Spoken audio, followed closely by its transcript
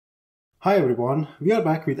Hi everyone, we are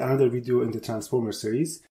back with another video in the Transformer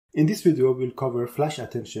series. In this video, we'll cover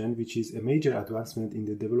FlashAttention, which is a major advancement in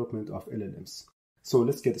the development of LLMs. So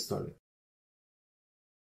let's get started.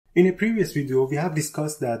 In a previous video, we have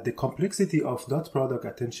discussed that the complexity of dot product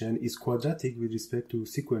attention is quadratic with respect to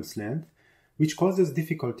sequence length, which causes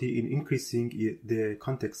difficulty in increasing the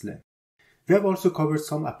context length. We have also covered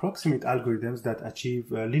some approximate algorithms that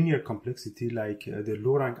achieve linear complexity like the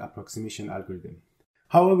low-rank approximation algorithm.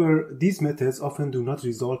 However, these methods often do not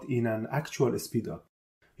result in an actual speedup.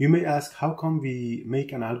 You may ask, how come we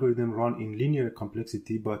make an algorithm run in linear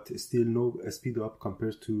complexity but still no speedup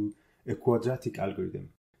compared to a quadratic algorithm?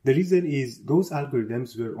 The reason is those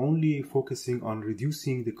algorithms were only focusing on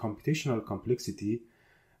reducing the computational complexity,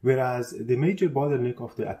 whereas the major bottleneck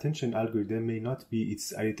of the attention algorithm may not be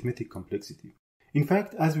its arithmetic complexity. In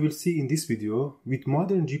fact, as we will see in this video, with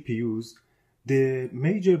modern GPUs, the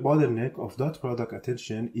major bottleneck of dot product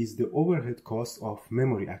attention is the overhead cost of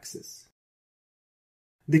memory access.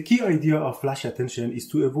 The key idea of FlashAttention is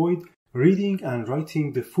to avoid reading and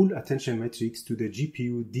writing the full attention metrics to the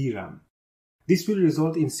GPU DRAM. This will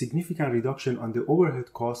result in significant reduction on the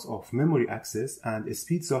overhead cost of memory access and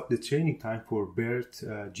speeds up the training time for BERT,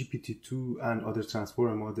 GPT-2 and other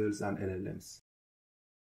transformer models and LLMs.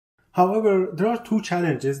 However, there are two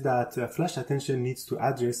challenges that FlashAttention needs to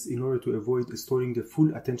address in order to avoid storing the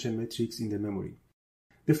full attention metrics in the memory.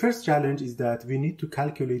 The first challenge is that we need to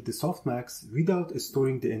calculate the softmax without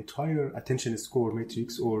storing the entire attention score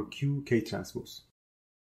matrix or QK transpose.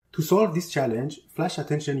 To solve this challenge,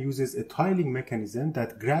 FlashAttention uses a tiling mechanism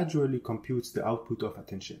that gradually computes the output of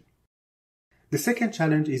attention. The second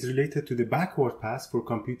challenge is related to the backward pass for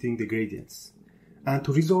computing the gradients. And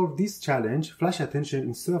to resolve this challenge, FlashAttention,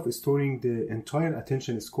 instead of storing the entire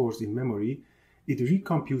attention scores in memory, it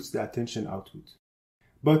recomputes the attention output.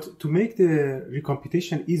 But to make the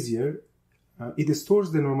recomputation easier, it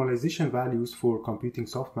stores the normalization values for computing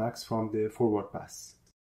softmax from the forward pass.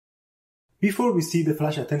 Before we see the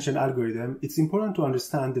FlashAttention algorithm, it's important to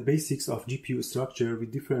understand the basics of GPU structure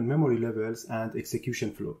with different memory levels and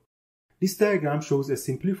execution flow. This diagram shows a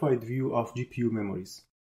simplified view of GPU memories.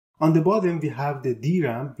 On the bottom, we have the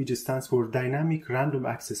DRAM, which stands for Dynamic Random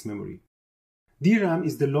Access Memory. DRAM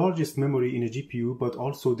is the largest memory in a GPU, but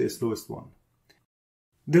also the slowest one.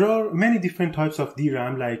 There are many different types of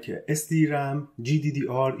DRAM like SDRAM,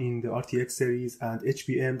 GDDR in the RTX series, and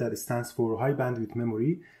HBM that stands for High Bandwidth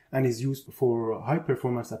Memory and is used for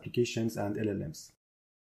high-performance applications and LLMs.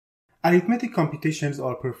 Arithmetic computations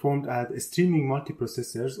are performed at streaming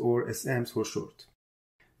multiprocessors, or SMs for short.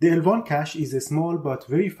 The L1 cache is a small but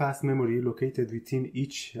very fast memory located within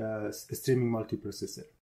each streaming multiprocessor.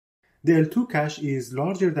 The L2 cache is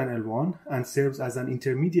larger than L1 and serves as an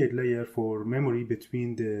intermediate layer for memory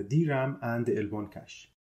between the DRAM and the L1 cache.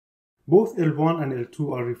 Both L1 and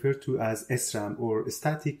L2 are referred to as SRAM, or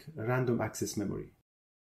Static Random Access Memory.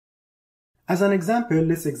 As an example,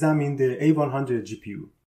 let's examine the A100 GPU.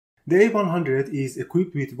 The A100 is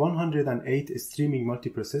equipped with 108 streaming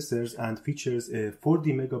multiprocessors and features a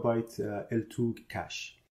 40 MB L2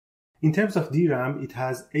 cache. In terms of DRAM, it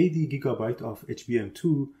has 80 GB of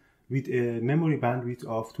HBM2 with a memory bandwidth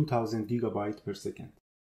of 2000 GB per second.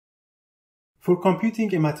 For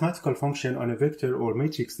computing a mathematical function on a vector or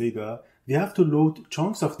matrix data, we have to load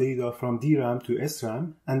chunks of data from DRAM to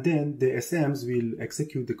SRAM, and then the SMs will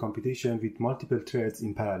execute the computation with multiple threads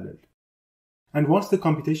in parallel. And once the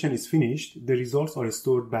computation is finished, the results are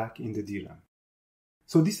stored back in the DRAM.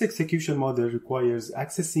 So this execution model requires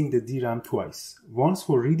accessing the DRAM twice, once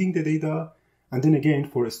for reading the data and then again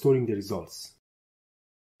for storing the results.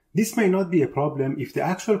 This may not be a problem if the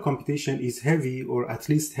actual computation is heavy or at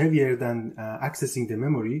least heavier than accessing the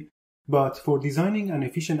memory, but for designing an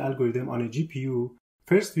efficient algorithm on a GPU,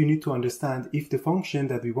 first we need to understand if the function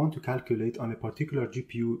that we want to calculate on a particular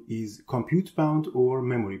GPU is compute bound or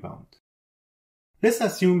memory bound. Let's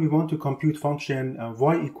assume we want to compute function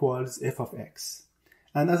y equals f of x.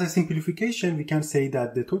 And as a simplification, we can say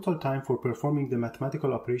that the total time for performing the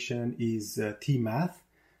mathematical operation is tmath,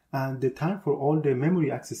 and the time for all the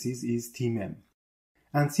memory accesses is tmem.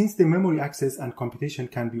 And since the memory access and computation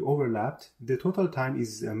can be overlapped, the total time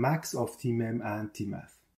is a max of tmem and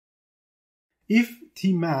tmath. If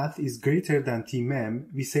tmath is greater than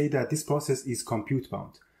tmem, we say that this process is compute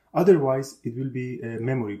bound. Otherwise, it will be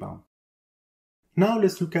memory bound. Now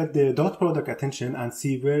let's look at the dot product attention and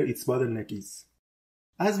see where its bottleneck is.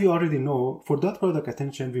 As we already know, for dot product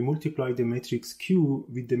attention, we multiply the matrix Q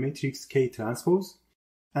with the matrix K transpose,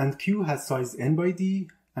 and Q has size n by d,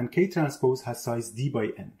 and K transpose has size d by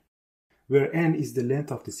n, where n is the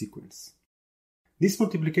length of the sequence. This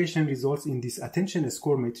multiplication results in this attention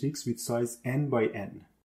score matrix with size n by n.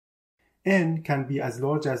 N can be as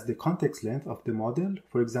large as the context length of the model.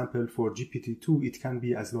 For example, for GPT-2, it can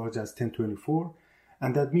be as large as 1024,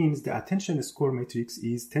 and that means the attention score matrix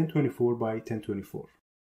is 1024 by 1024.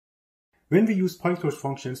 When we use PyTorch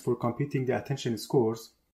functions for computing the attention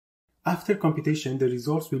scores, after computation, the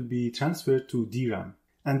results will be transferred to DRAM,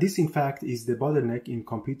 and this in fact is the bottleneck in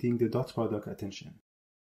computing the dot product attention.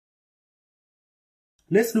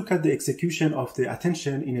 Let's look at the execution of the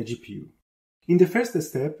attention in a GPU. In the first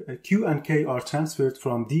step, Q and K are transferred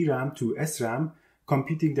from DRAM to SRAM,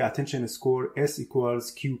 computing the attention score S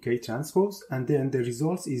equals QK transpose, and then the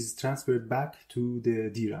results is transferred back to the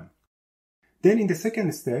DRAM. Then in the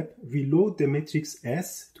second step, we load the matrix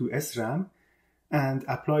S to SRAM and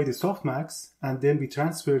apply the softmax, and then we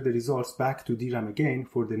transfer the results back to DRAM again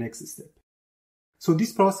for the next step. So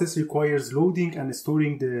this process requires loading and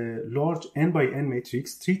storing the large n by n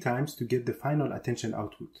matrix 3 times to get the final attention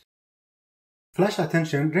output.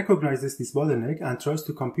 FlashAttention recognizes this bottleneck and tries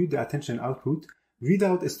to compute the attention output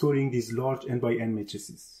without storing these large n by n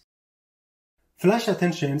matrices.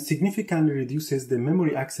 FlashAttention significantly reduces the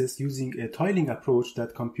memory access using a tiling approach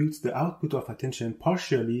that computes the output of attention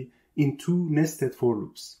partially in 2 nested for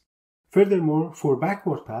loops. Furthermore, for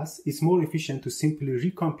backward pass, it's more efficient to simply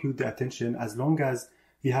recompute the attention as long as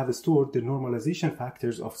we have stored the normalization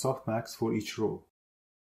factors of softmax for each row.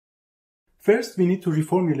 First, we need to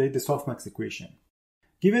reformulate the softmax equation.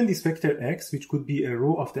 Given this vector x, which could be a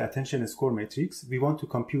row of the attention score matrix, we want to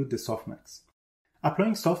compute the softmax.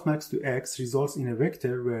 Applying softmax to x results in a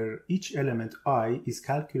vector where each element I is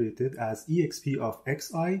calculated as exp of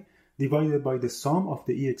xi divided by the sum of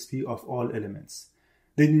the exp of all elements.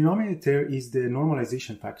 The denominator is the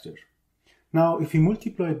normalization factor. Now, if we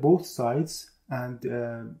multiply both sides and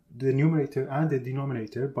the numerator and the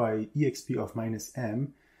denominator by exp of minus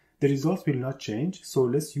m, the result will not change, so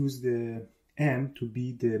let's use the m to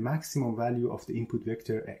be the maximum value of the input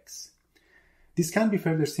vector x. This can be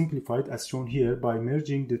further simplified as shown here by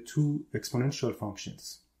merging the 2 exponential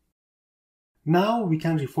functions. Now we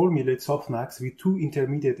can reformulate softmax with 2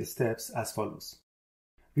 intermediate steps as follows.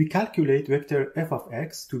 We calculate vector f of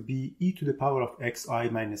x to be e to the power of xi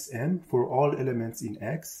minus m for all elements in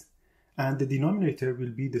x, and the denominator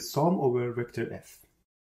will be the sum over vector f.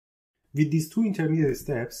 With these 2 intermediate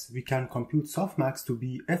steps, we can compute softmax to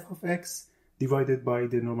be f of x divided by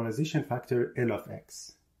the normalization factor L of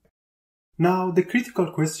x. Now, the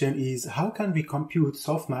critical question is, how can we compute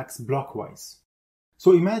softmax blockwise?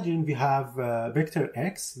 So imagine we have vector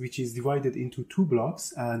x, which is divided into 2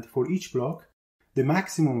 blocks, and for each block, the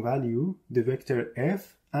maximum value, the vector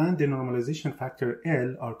f, and the normalization factor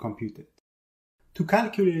L are computed. To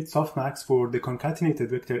calculate softmax for the concatenated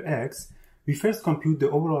vector x, we first compute the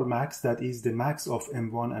overall max, that is the max of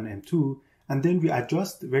m1 and m2, and then we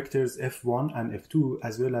adjust vectors f1 and f2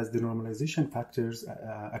 as well as the normalization factors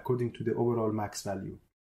according to the overall max value.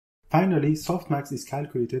 Finally, softmax is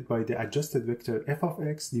calculated by the adjusted vector f of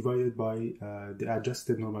x divided by the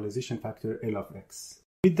adjusted normalization factor L of x.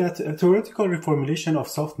 With that theoretical reformulation of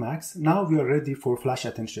softmax, now we are ready for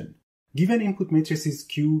FlashAttention. Given input matrices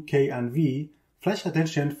q, k, and v,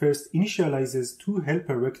 FlashAttention first initializes 2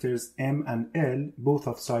 helper vectors m and l, both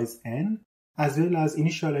of size n, as well as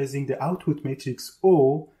initializing the output matrix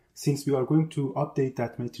O, since we are going to update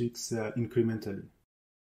that matrix incrementally.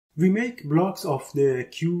 We make blocks of the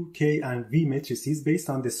q, k, and v matrices based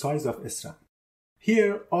on the size of SRAM.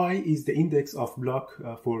 Here, I is the index of block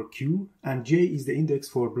for q, and j is the index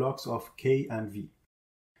for blocks of k and v.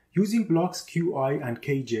 Using blocks qi and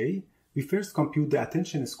kj, we first compute the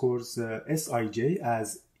attention scores Sij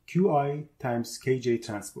as Qi times Kj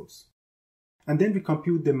transpose. And then we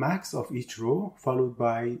compute the max of each row, followed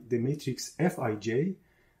by the matrix Fij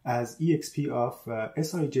as exp of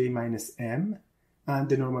Sij minus m, and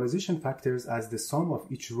the normalization factors as the sum of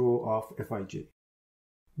each row of Fij.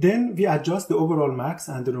 Then we adjust the overall max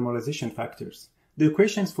and the normalization factors. The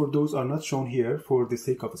equations for those are not shown here for the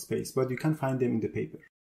sake of space, but you can find them in the paper.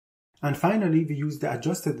 And finally, we use the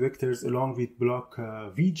adjusted vectors along with block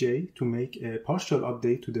Vj to make a partial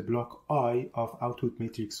update to the block I of output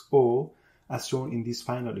matrix O, as shown in this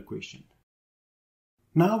final equation.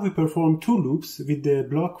 Now we perform 2 loops with the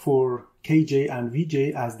block for Kj and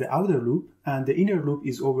Vj as the outer loop, and the inner loop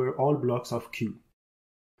is over all blocks of Q.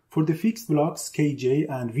 For the fixed blocks Kj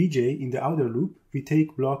and Vj in the outer loop, we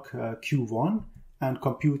take block Q1 and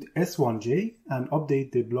compute S1j and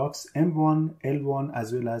update the blocks M1, L1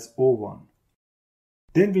 as well as O1.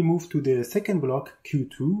 Then we move to the second block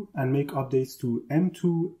Q2 and make updates to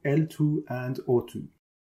M2, L2 and O2.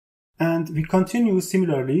 And we continue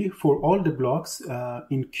similarly for all the blocks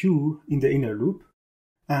in Q in the inner loop.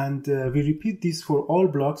 And we repeat this for all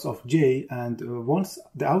blocks of J, and once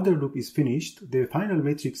the outer loop is finished, the final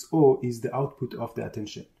matrix O is the output of the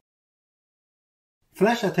attention.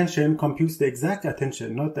 FlashAttention computes the exact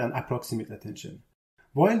attention, not an approximate attention.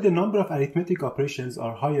 While the number of arithmetic operations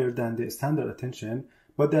are higher than the standard attention,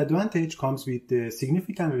 but the advantage comes with the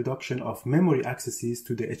significant reduction of memory accesses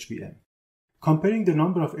to the HBM. Comparing the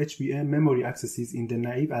number of HBM memory accesses in the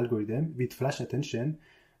naive algorithm with FlashAttention,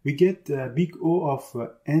 we get big O of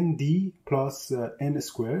nd plus n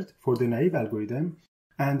squared for the naive algorithm,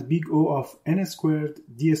 and big O of n squared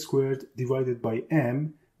d squared divided by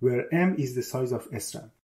m, where m is the size of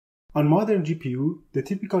SRAM. On modern GPU, the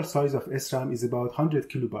typical size of SRAM is about 100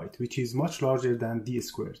 kilobyte, which is much larger than d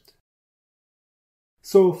squared.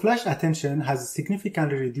 So FlashAttention has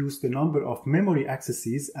significantly reduced the number of memory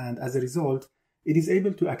accesses, and as a result, it is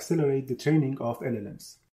able to accelerate the training of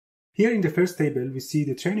LLMs. Here in the first table, we see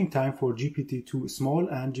the training time for GPT-2 small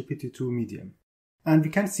and GPT-2 medium. And we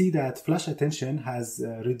can see that FlashAttention has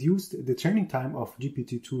reduced the training time of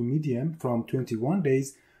GPT-2 medium from 21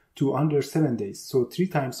 days to under 7 days, so 3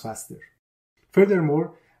 times faster.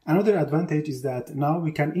 Furthermore, another advantage is that now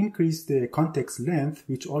we can increase the context length,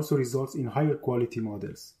 which also results in higher quality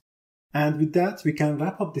models. And with that, we can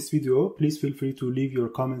wrap up this video. Please feel free to leave your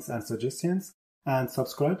comments and suggestions, and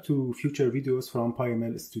subscribe to future videos from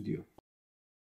PyML Studio.